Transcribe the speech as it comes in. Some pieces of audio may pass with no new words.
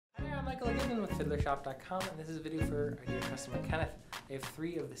Michael again with fiddlershop.com, and this is a video for our dear customer Kenneth. I have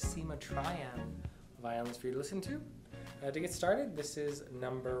 3 of the Sima Traian violins for you to listen to. To get started, this is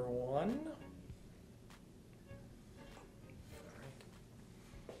number 1.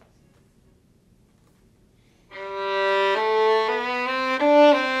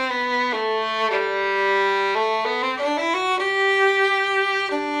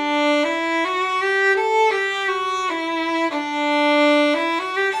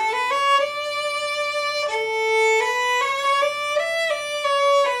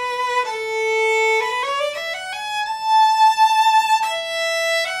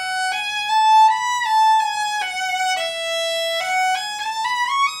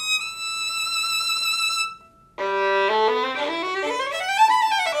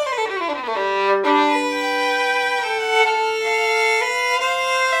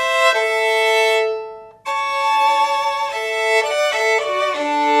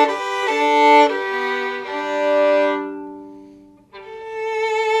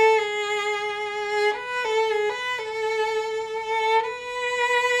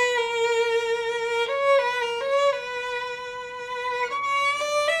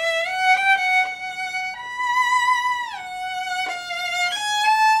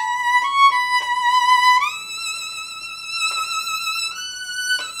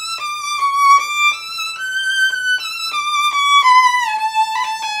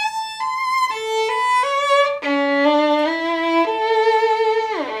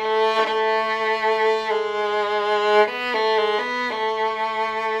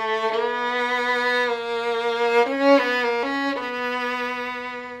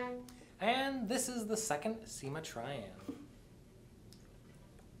 This is the second Sima Traian.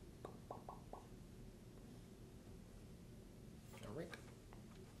 All right.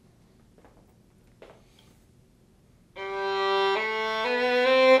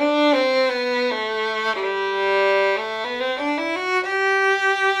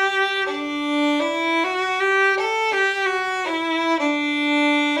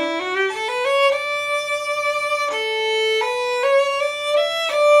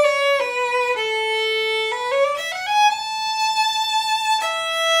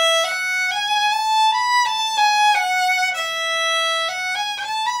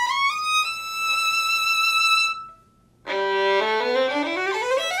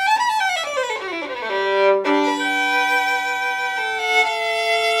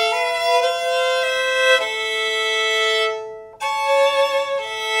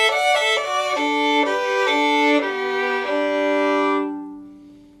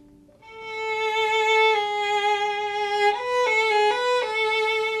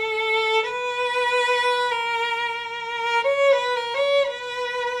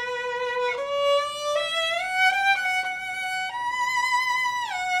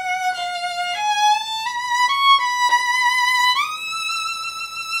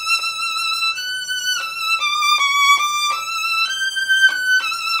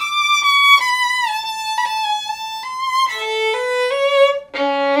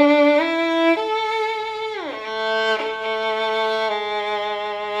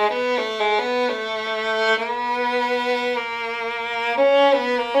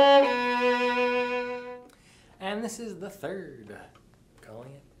 And this is the third,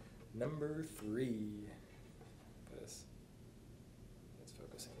 calling it number 3. This, it's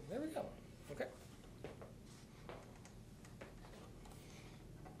focusing. There we go. Okay.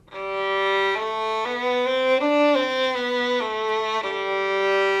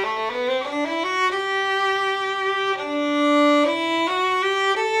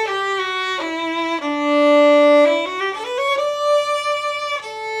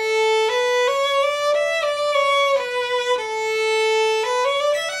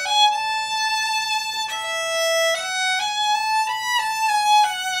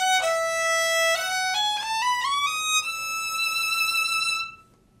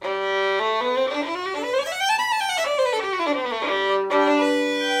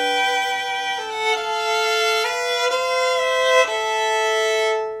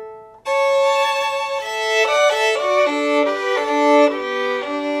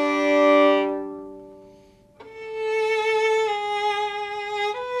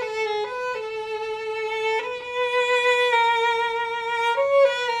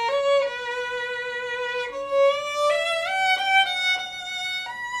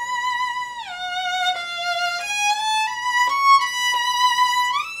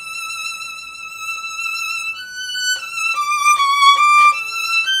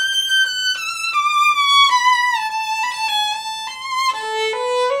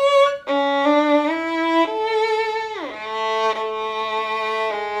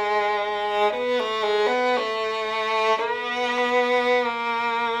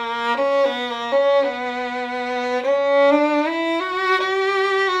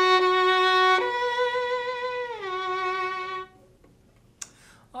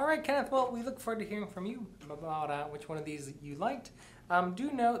 All right, Kenneth, well, we look forward to hearing from you about which one of these you liked.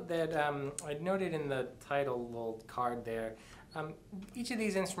 Do note that I noted in the title little card there, each of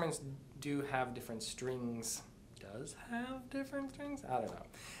these instruments do have different strings. Does have different strings? I don't know.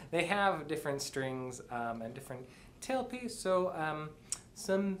 They have different strings and different tailpiece, so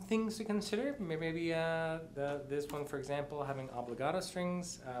some things to consider. Maybe this one, for example, having obligato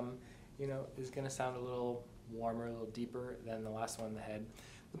strings, you know, is going to sound a little warmer, a little deeper than the last one that had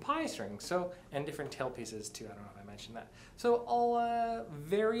the pie strings. So, and different tailpieces too. I don't know if I mentioned that. So all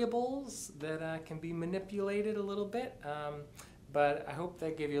variables that can be manipulated a little bit. But I hope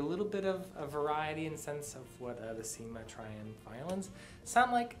that gave you a little bit of a variety and sense of what the Sima Traian violins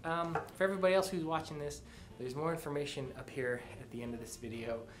sound like. For everybody else who's watching this, there's more information up here at the end of this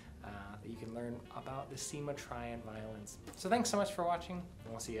video that you can learn about the Sima Traian violins. So thanks so much for watching,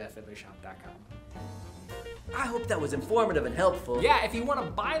 and we'll see you at fiddlershop.com. I hope that was informative and helpful. Yeah, if you want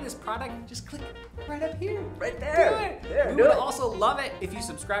to buy this product, just click right up here. Right there. Do it. There, We would also love it if you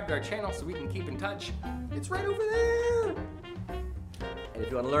subscribe to our channel so we can keep in touch. It's right over there. And if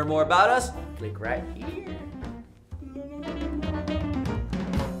you want to learn more about us, click right here.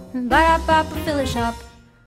 Ba-da-ba-ba, Fiddler Shop.